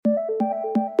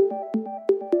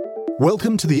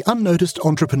Welcome to The Unnoticed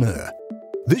Entrepreneur.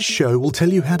 This show will tell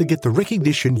you how to get the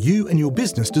recognition you and your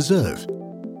business deserve.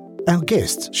 Our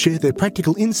guests share their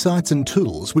practical insights and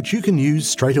tools which you can use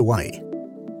straight away.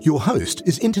 Your host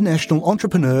is international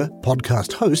entrepreneur,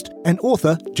 podcast host, and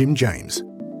author Jim James.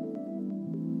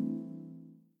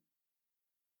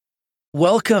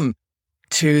 Welcome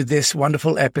to this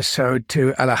wonderful episode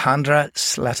to Alejandra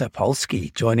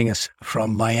Slatopolsky, joining us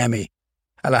from Miami.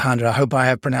 Alejandra, I hope I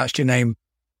have pronounced your name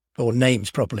or names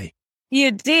properly.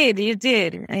 You did.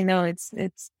 I know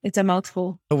it's a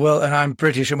mouthful. Well, and I'm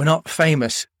British and we're not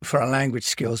famous for our language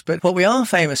skills, but what we are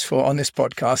famous for on this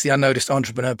podcast, the Unnoticed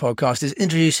Entrepreneur podcast, is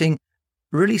introducing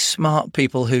really smart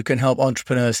people who can help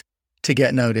entrepreneurs to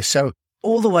get noticed. So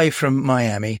all the way from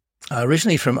Miami,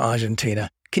 originally from Argentina,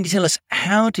 can you tell us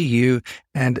how do you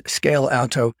and Scale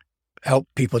Alto help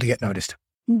people to get noticed?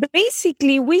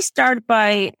 Basically, we start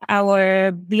by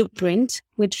our blueprint,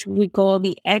 which we call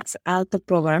the X Alto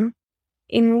program,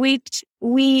 in which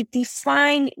we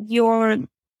define your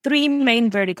three main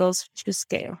verticals to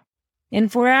scale.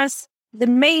 And for us, the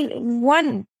main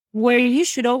one where you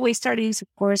should always start is, of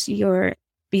course, your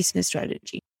business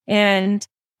strategy. And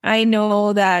I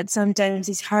know that sometimes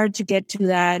it's hard to get to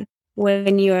that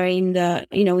when you're in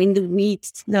the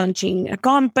weeds launching a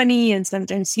company, and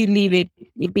sometimes you leave it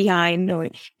behind, or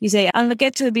you say, I'll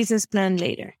get to the business plan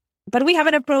later. But we have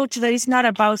an approach that is not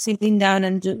about sitting down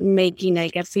and making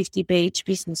like a 50-page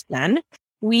business plan.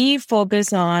 We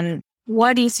focus on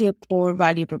what is your core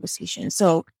value proposition.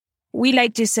 So we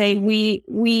like to say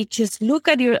we just look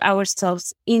at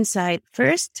ourselves inside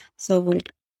first. So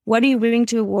what do you bring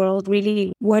to the world?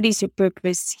 Really, what is your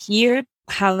purpose here?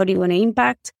 How do you want to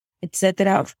impact?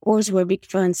 Etc. Of course, we're big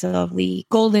fans of the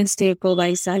Golden Circle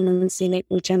by Simon Sinek,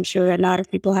 which I'm sure a lot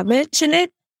of people have mentioned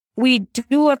it. We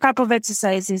do a couple of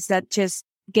exercises that just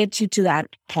get you to that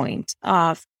point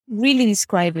of really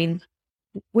describing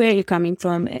where you're coming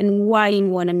from and why you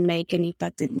want to make an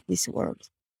impact in this world.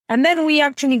 And then we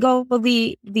actually go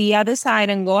the other side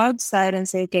and go outside and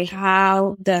say, okay,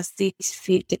 how does this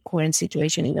fit the current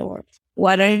situation in the world?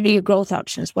 What are your growth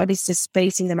options? What is the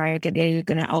space in the market that you're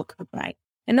going to occupy?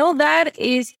 And all that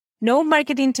is no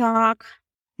marketing talk,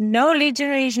 no lead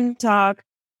generation talk,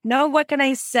 no what can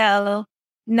I sell,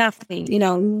 nothing.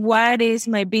 What is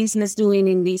my business doing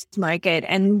in this market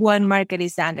and what market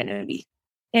is that going to be?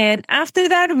 And after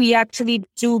that, we actually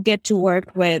do get to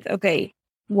work with, okay,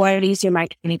 what is your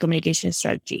marketing and communication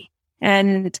strategy?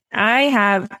 And I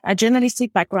have a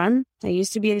journalistic background. I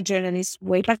used to be a journalist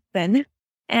way back then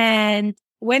and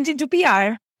went into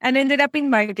PR and ended up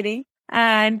in marketing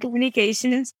and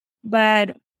communications.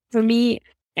 But for me,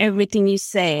 everything you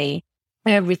say,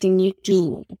 everything you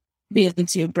do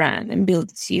builds your brand and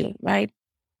builds you, right?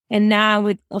 And now,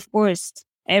 of course,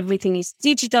 everything is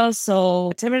digital. So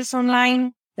whatever's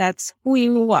online, that's who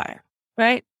you are,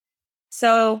 right?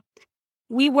 So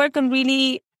we work on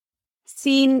really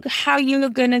seeing how you're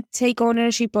going to take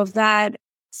ownership of that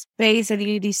space that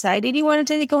you decided you want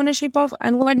to take ownership of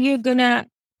and what you're going to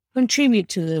contribute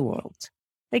to the world.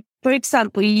 Like, for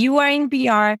example, you are in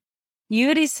PR,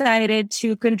 you decided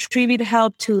to contribute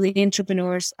help to the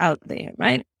entrepreneurs out there,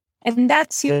 right? And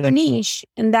that's your niche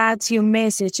and that's your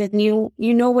message and you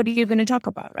know what you're going to talk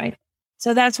about, right?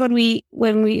 So that's when we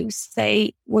work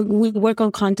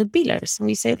on content pillars.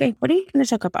 We say, okay, what are you going to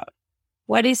talk about?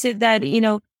 What is it that,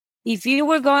 if you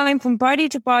were going from party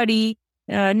to party,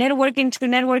 networking to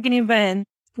networking event,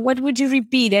 what would you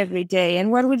repeat every day?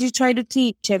 And what would you try to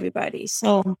teach everybody?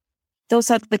 So those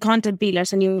are the content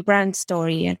pillars and your brand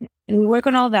story. And we work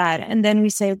on all that. And then we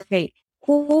say, okay,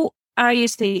 who are your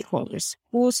stakeholders?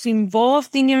 Who's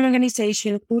involved in your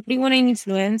organization? Who do you want to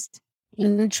influence?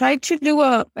 And try to do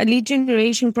a lead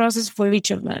generation process for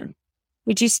each of them,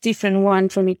 which is different one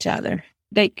from each other.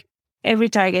 Like every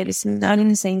target is not in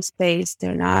the same space.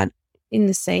 They're not in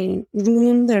the same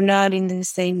room. They're not in the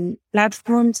same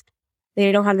platforms.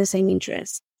 They don't have the same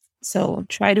interests. So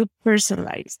try to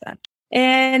personalize that.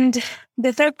 And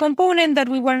the third component that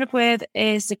we work with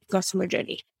is the customer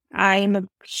journey. I'm a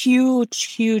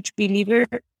huge, huge believer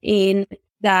in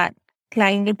that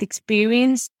client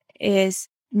experience is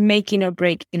making or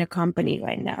breaking a company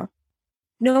right now.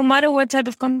 No matter what type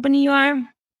of company you are,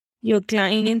 your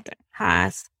client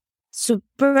has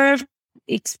superb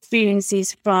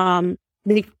experiences from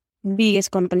the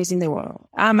biggest companies in the world.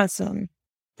 Amazon,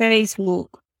 Facebook,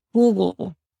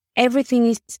 Google, everything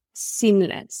is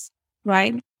seamless.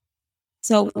 Right?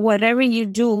 So whatever you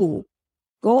do,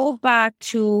 go back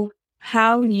to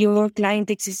how your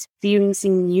client is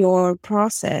experiencing your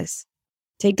process.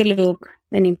 Take a look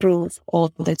and improve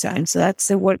all the time. So that's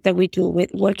the work that we do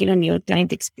with working on your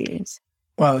client experience.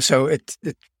 Well, so it's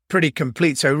pretty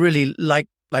complete. So really, like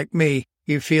me,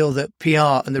 you feel that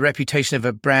PR and the reputation of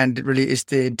a brand really is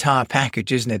the entire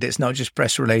package, isn't it? It's not just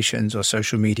press relations or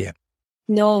social media.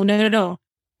 No.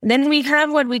 Then we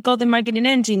have what we call the marketing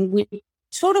engine, which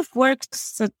sort of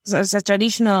works as a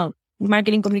traditional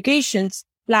marketing communications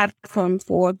platform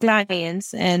for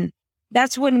clients. And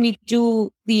that's when we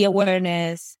do the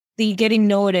awareness, the getting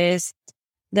noticed,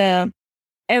 the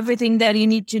everything that you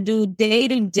need to do day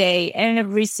to day,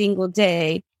 every single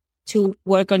day to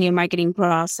work on your marketing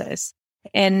process.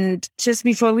 And just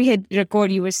before we hit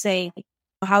record, you were saying,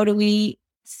 how do we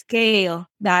scale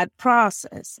that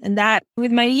process? And that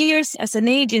with my years as an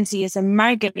agency, as a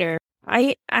marketer,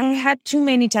 I had too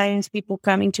many times people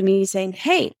coming to me saying,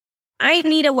 hey, I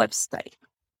need a website,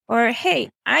 or hey,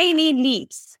 I need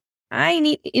leads. I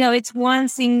need, it's one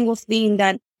single thing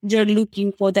that they're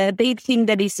looking for, that they think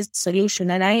that is a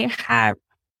solution. And I have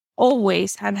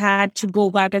always had to go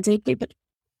back and say, okay, but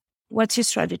what's your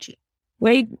strategy?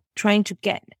 Where are you trying to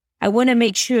get? I want to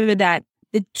make sure that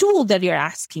the tool that you're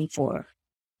asking for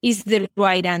is the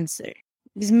right answer.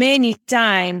 Because many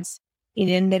times it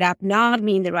ended up not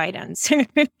being the right answer.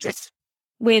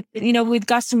 With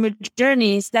customer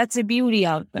journeys, that's the beauty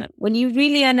of them. When you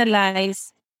really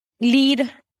analyze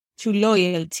lead to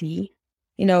loyalty,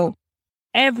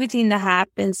 everything that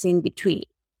happens in between,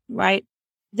 right?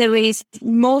 There is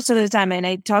most of the time, and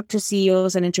I talk to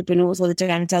CEOs and entrepreneurs all the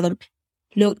time and tell them,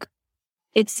 look,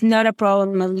 it's not a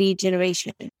problem of lead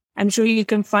generation. I'm sure you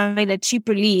can find a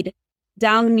cheaper lead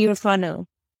down your funnel,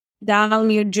 down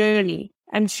your journey.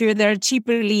 I'm sure there are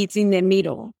cheaper leads in the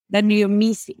middle that you're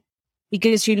missing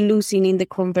because you're losing in the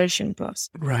conversion process.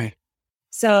 Right.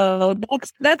 So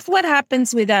that's what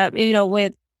happens with that,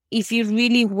 with if you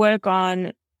really work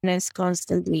on this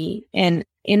constantly and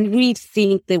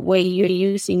rethink the way you're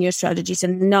using your strategies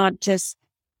and not just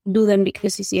do them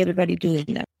because you see everybody doing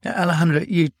them. Now, Alejandra,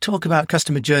 you talk about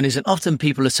customer journeys, and often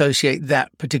people associate that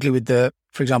particularly with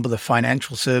for example, the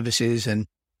financial services and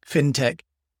FinTech.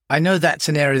 I know that's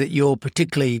an area that you're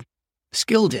particularly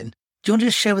skilled in. Do you want to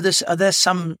just share with us, are there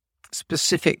some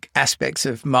specific aspects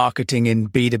of marketing in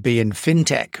B2B and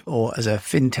FinTech, or as a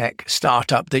FinTech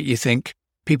startup, that you think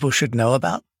people should know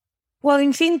about? Well,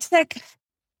 in FinTech,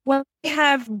 what we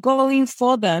have going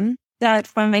for them that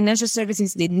financial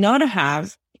services did not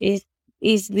have is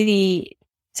the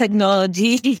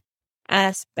technology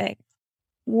aspect.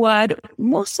 What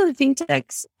most of the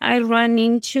FinTechs I run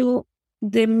into,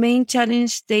 the main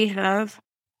challenge they have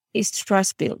is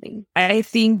trust building. I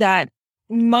think that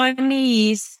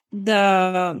money is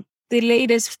the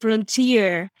latest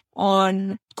frontier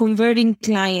on converting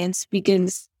clients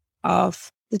because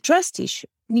of the trust issue.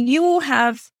 You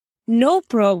have no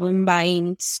problem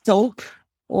buying soap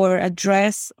or a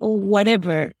dress or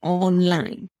whatever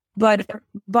online, but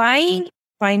buying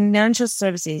financial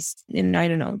services, and I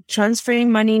don't know,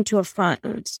 transferring money into a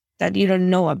fund that you don't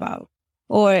know about,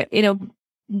 or,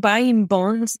 buying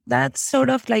bonds, that's sort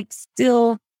of like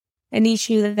still an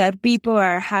issue that people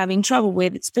are having trouble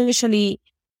with, especially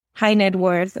high net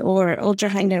worth or ultra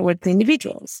high net worth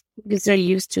individuals, because they're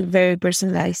used to very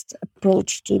personalized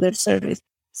approach to their service.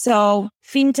 So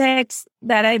FinTechs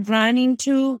that I've run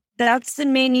into, that's the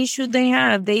main issue they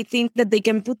have. They think that they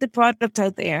can put the product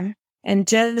out there and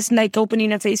just like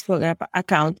opening a Facebook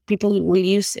account, people will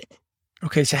use it.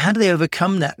 Okay, so how do they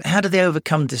overcome that? How do they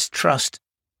overcome this trust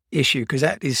issue? Because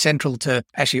that is central to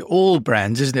actually all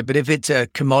brands, isn't it? But if it's a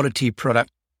commodity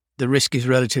product, the risk is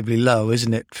relatively low,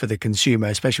 isn't it, for the consumer,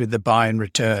 especially with the buy and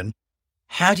return.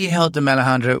 How do you help them,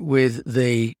 Alejandra, with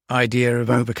the idea of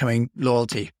overcoming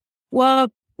loyalty? Well,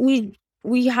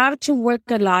 we have to work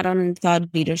a lot on thought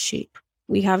leadership.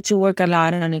 We have to work a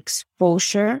lot on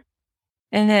exposure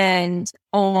and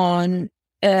on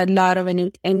a lot of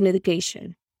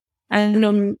education and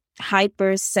on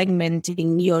hyper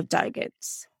segmenting your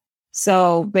targets.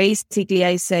 So basically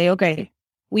I say, okay,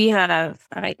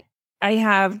 I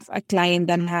have a client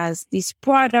that has this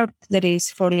product that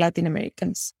is for Latin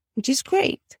Americans, which is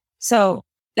great. So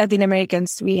Latin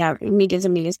Americans, we have millions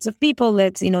and millions of people.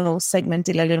 Let's, segment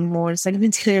it a little more.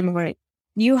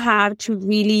 You have to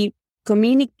really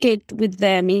communicate with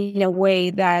them in a way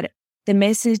that the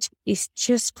message is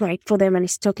just right for them and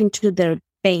it's talking to their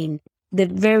pain, the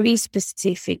very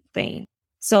specific pain.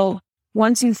 So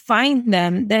once you find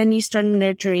them, then you start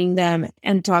nurturing them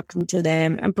and talking to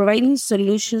them and providing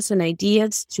solutions and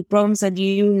ideas to problems that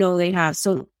they have.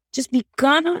 So just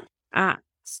become a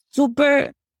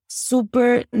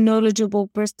super knowledgeable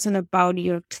person about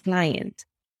your client.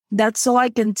 That's all I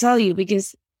can tell you,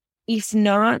 because if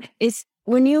not, it's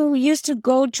when you used to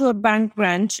go to a bank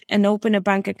branch and open a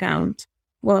bank account,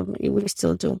 well, we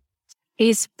still do.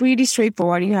 It's pretty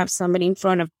straightforward. You have somebody in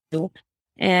front of you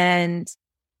and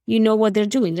you know what they're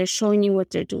doing. They're showing you what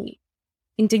they're doing.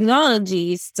 In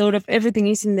technology, it's sort of everything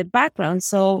is in the background.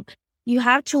 So you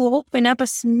have to open up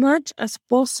as much as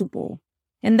possible.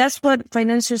 And that's what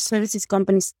financial services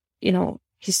companies,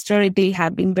 historically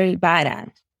have been very bad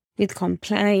at, with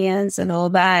compliance and all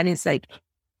that. It's like,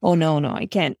 oh, no, I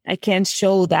can't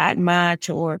show that much,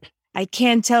 or I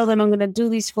can't tell them I'm going to do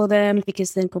this for them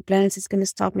because then compliance is going to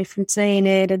stop me from saying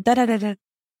it. And da.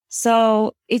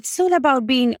 So it's all about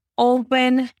being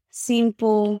open,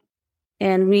 simple,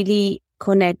 and really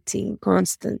connecting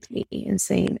constantly and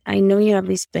saying, I know you have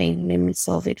this pain, let me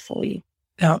solve it for you.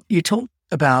 Now, you talked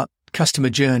about customer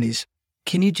journeys.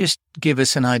 Can you just give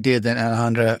us an idea then,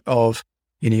 Alejandra, of,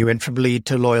 you went from lead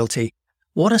to loyalty.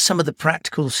 What are some of the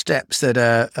practical steps that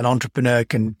an entrepreneur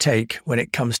can take when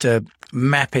it comes to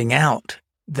mapping out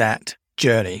that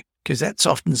journey? Because that's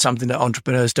often something that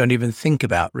entrepreneurs don't even think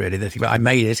about, really. They think, I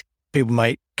made it. People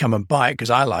might come and buy it because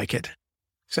I like it.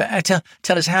 So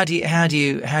tell us, how do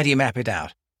you map it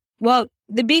out? Well,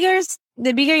 the bigger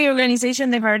your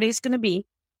organization, the harder it's going to be,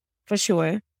 for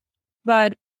sure.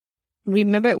 But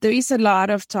remember, there is a lot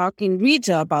of talk in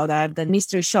retail about that, the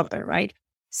mystery shopper, right?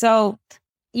 So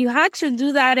you have to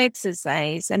do that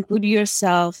exercise and put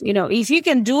yourself, if you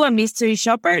can do a mystery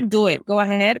shopper, do it. Go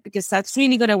ahead, because that's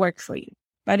really going to work for you.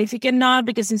 But if you cannot,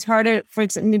 because it's harder, for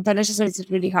example, in financial services,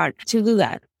 it's really hard to do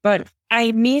that. But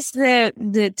I miss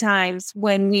the times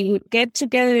when we would get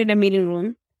together in a meeting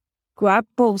room, grab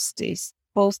post-its,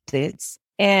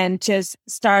 and just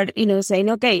start, saying,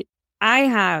 okay, I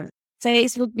have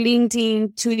Facebook,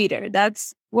 LinkedIn, Twitter.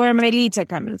 That's where my leads are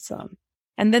coming from.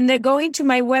 And then they're going to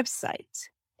my website.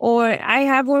 Or I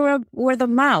have word of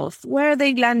mouth. Where are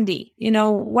they landing?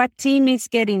 What team is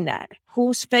getting that?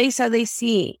 Whose face are they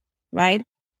seeing, right?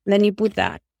 And then you put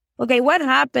that. Okay, what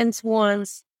happens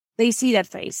once they see that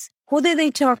face? Who did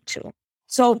they talk to?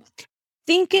 So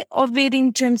think of it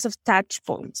in terms of touch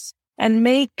points and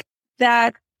make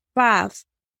that path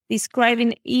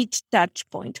describing each touch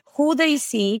point. Who they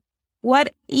see,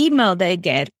 what email they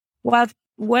get, what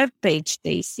web page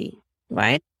they see,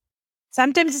 right?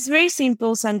 Sometimes it's very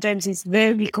simple. Sometimes it's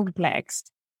very complex.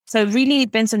 So it really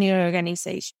depends on your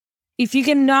organization. If you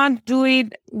cannot do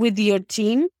it with your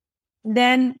team,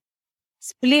 then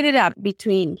split it up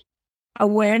between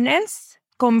awareness,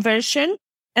 conversion,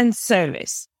 and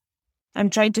service. I'm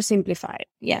trying to simplify it.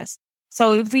 Yes.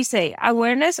 So if we say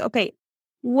awareness, okay,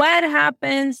 what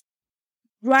happens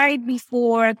right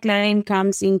before a client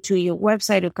comes into your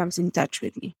website or comes in touch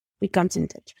with you? Becomes in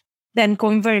touch. Then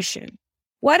conversion.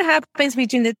 What happens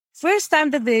between the first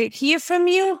time that they hear from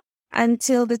you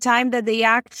until the time that they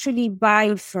actually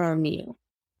buy from you?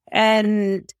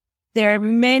 And there are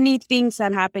many things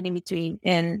that happen in between.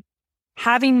 And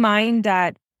have in mind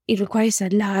that it requires a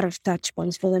lot of touch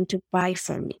points for them to buy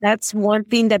from me. That's one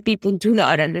thing that people do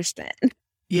not understand.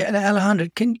 Yeah, and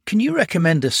Alejandra, can you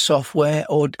recommend a software,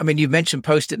 or, you've mentioned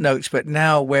Post-it notes, but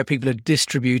now where people are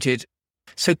distributed.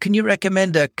 So can you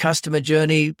recommend a customer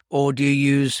journey, or do you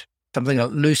use something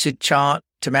like Lucid Chart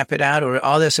to map it out? Or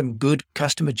are there some good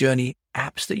customer journey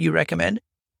apps that you recommend?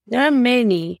 There are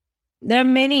many.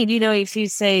 If you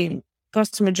say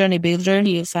customer journey builder,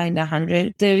 you find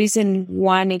 100. There isn't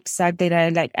one exactly that I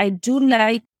like. I do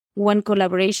like one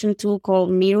collaboration tool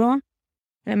called Miro,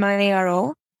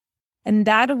 Miro. And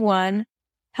that one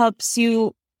helps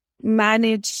you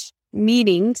manage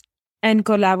meetings and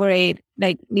collaborate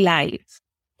live.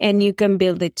 And you can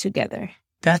build it together.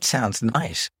 That sounds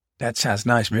nice.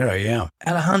 Miro, yeah.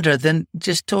 Alejandra, then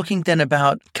just talking then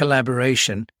about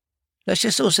collaboration, let's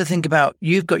just also think about,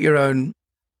 you've got your own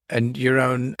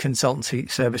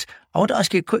consultancy service. I want to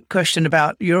ask you a quick question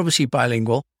about, you're obviously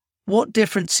bilingual. What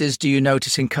differences do you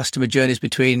notice in customer journeys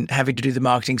between having to do the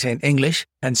marketing, say, in English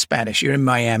and Spanish? You're in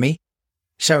Miami,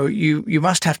 so you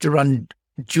must have to run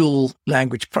dual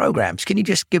language programs. Can you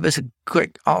just give us an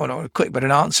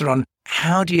answer on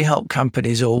how do you help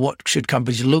companies, or what should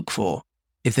companies look for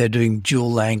if they're doing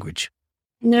dual language?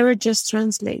 Never just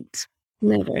translate.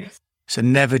 Never. So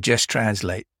never just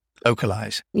translate,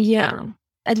 localize. Yeah.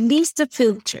 At least a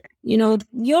filter.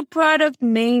 Your product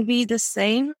may be the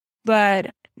same,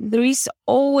 but there is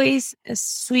always a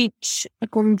switch, a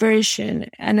conversion,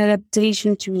 an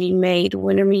adaptation to be made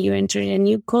whenever you enter a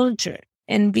new culture,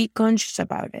 and be conscious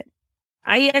about it.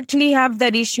 I actually have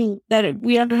that issue that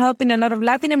we are helping a lot of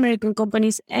Latin American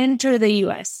companies enter the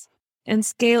US and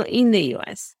scale in the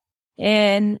US.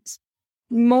 And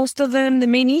most of them, the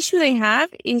main issue they have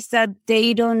is that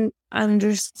they don't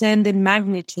understand the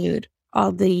magnitude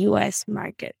of the US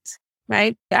market,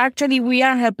 right? Actually, we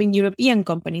are helping European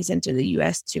companies enter the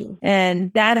US too.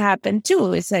 And that happened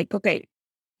too. It's like, okay,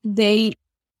 they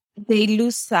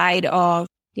lose sight of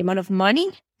the amount of money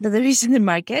that there is in the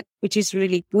market, which is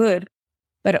really good,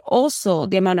 but also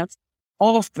the amount of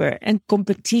offer and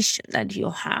competition that you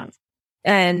have.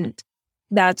 And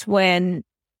that's when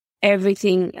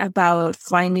everything about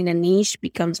finding a niche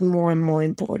becomes more and more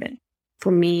important.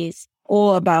 For me, it's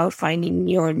all about finding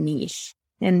your niche.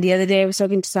 And the other day I was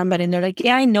talking to somebody and they're like,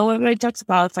 yeah, I know everybody talks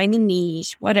about finding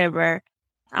niche, whatever.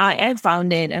 I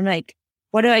found it. I'm like,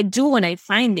 what do I do when I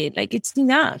find it? Like, it's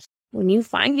enough. When you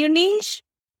find your niche,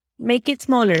 make it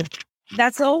smaller.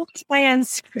 That's all my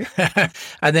answer.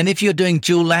 And then if you're doing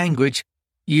dual language,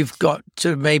 you've got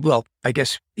to maybe, well, I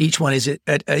guess each one is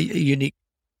a unique,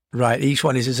 right? Each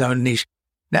one is its own niche.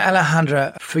 Now,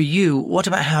 Alejandra, for you, what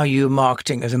about how you're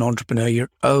marketing as an entrepreneur, your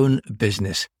own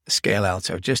business, Scale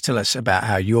Alto? Just tell us about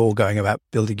how you're going about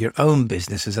building your own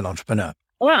business as an entrepreneur.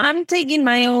 Well, I'm taking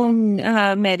my own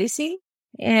medicine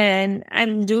and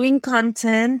I'm doing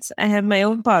content. I have my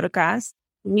own podcast.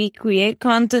 We create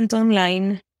content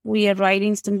online. We are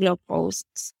writing some blog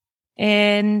posts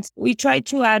and we try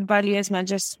to add value as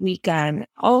much as we can.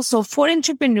 Also, for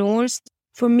entrepreneurs,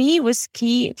 for me, it was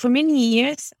key. For many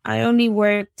years, I only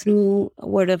worked through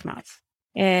word of mouth.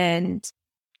 And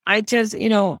I just, it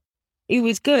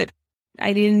was good.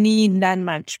 I didn't need that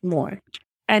much more.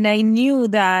 And I knew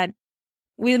that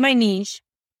with my niche,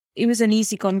 it was an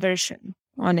easy conversion,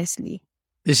 honestly.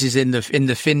 This is in the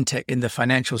FinTech, in the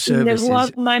financial services. In the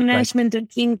wealth management and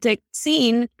FinTech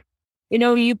scene,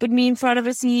 you put me in front of a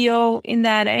CEO in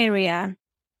that area,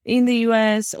 in the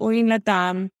US or in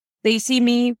Latam. They see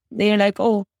me, they're like,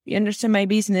 oh, you understand my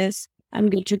business,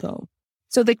 I'm good to go.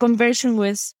 So the conversion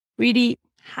was really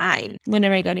high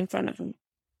whenever I got in front of them.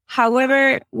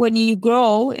 However, when you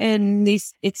grow, and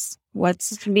it's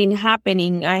what's been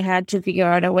happening, I had to figure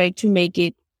out a way to make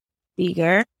it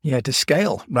bigger. Yeah, to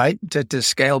scale, right? To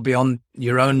scale beyond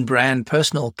your own brand,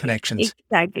 personal connections.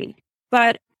 Exactly.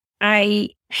 But I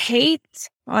hate,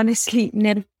 honestly,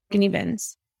 networking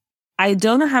events. I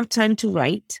don't have time to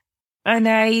write. And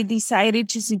I decided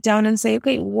to sit down and say,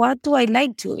 okay, what do I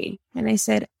like doing? And I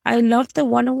said, I love the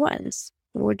one-on-ones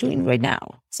that we're doing right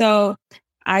now. So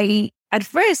at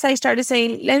first I started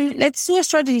saying, let's do a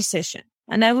strategy session.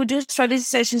 And I would do strategy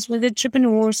sessions with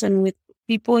entrepreneurs and with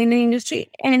people in the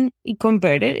industry. And it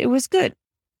converted. It was good.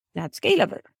 That's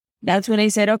scalable. That's when I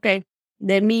said, okay,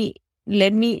 let me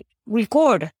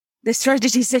record the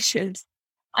strategy sessions.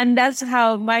 And that's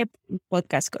how my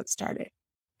podcast got started.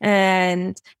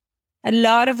 And a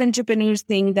lot of entrepreneurs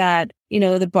think that,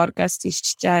 the podcast is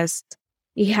just,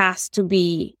 it has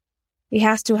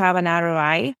to have an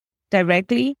ROI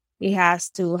directly. It has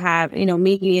to have,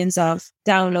 millions of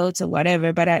downloads or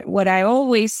whatever. But what I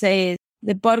always say is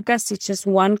the podcast is just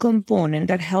one component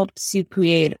that helps you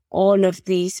create all of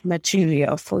this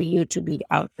material for you to be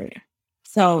out there.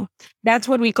 So that's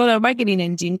what we call our marketing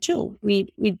engine too.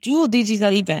 We do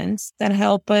digital events that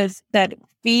help us, that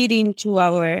feed into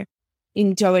our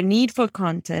need for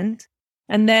content.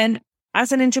 And then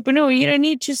as an entrepreneur, you don't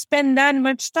need to spend that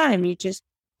much time. You just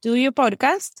do your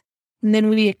podcast. And then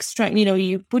we extract,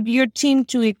 you put your team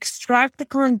to extract the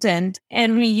content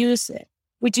and reuse it,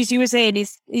 which is, you were saying,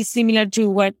 is similar to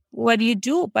what you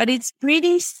do. But it's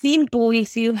pretty simple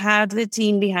if you have the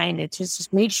team behind it.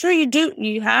 Just make sure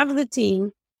you have the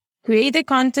team, create the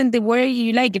content the way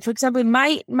you like it. For example,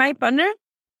 my partner,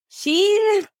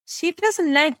 she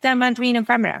doesn't like that much being on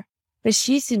camera. But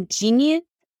she's a genius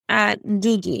at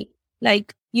doodling.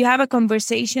 Like, you have a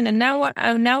conversation, an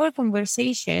hour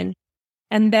conversation,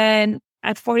 and then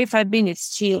at 45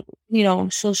 minutes, she'll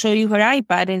show you her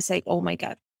iPad and it's like, oh my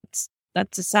God,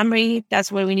 that's a summary.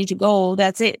 That's where we need to go.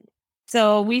 That's it.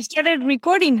 So we started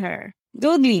recording her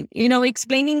doodling,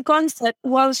 explaining concept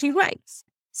while she writes.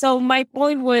 So my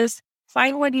point was,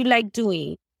 find what you like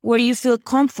doing, where you feel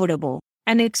comfortable,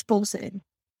 and expose it.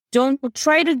 Don't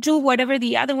try to do whatever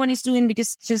the other one is doing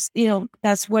because just,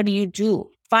 that's what you do.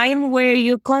 Find where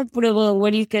you're comfortable,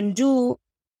 what you can do,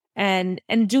 and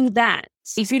do that.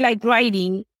 If you like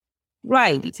writing,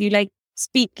 write. If you like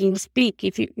speaking, speak.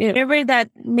 If whatever that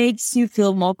makes you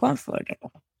feel more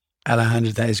comfortable.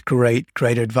 Alejandra, that is great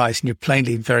advice. And you're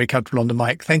plainly very comfortable on the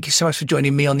mic. Thank you so much for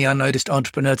joining me on The Unnoticed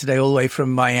Entrepreneur today, all the way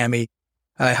from Miami.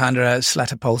 Alejandra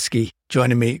Slatopolsky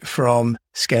joining me from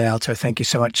Scale Alto. Thank you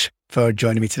so much for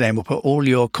joining me today. And we'll put all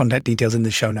your contact details in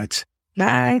the show notes.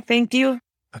 Bye. Thank you.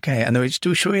 Okay. And then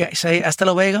should we say hasta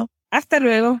luego? Hasta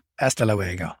luego. Hasta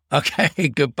luego. Okay.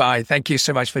 Goodbye. Thank you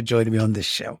so much for joining me on this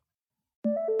show.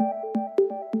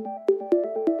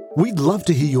 We'd love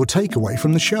to hear your takeaway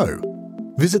from the show.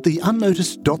 visit the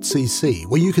unnoticed.cc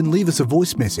where you can leave us a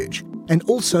voice message and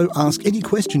also ask any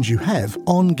questions you have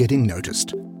on getting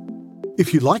noticed.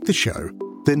 If you like the show,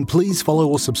 then please follow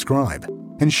or subscribe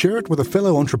and share it with a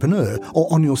fellow entrepreneur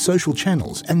or on your social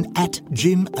channels and at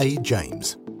Jim A.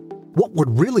 James. What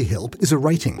would really help is a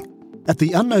rating. At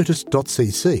the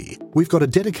unnoticed.cc, we've got a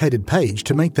dedicated page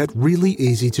to make that really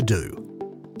easy to do.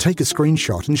 Take a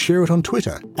screenshot and share it on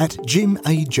Twitter at Jim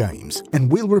A. James,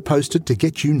 and we'll repost it to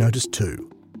get you noticed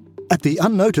too. At the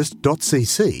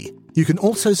unnoticed.cc, you can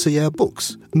also see our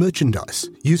books, merchandise,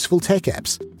 useful tech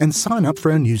apps, and sign up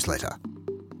for our newsletter.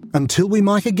 Until we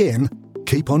mic again,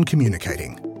 keep on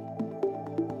communicating.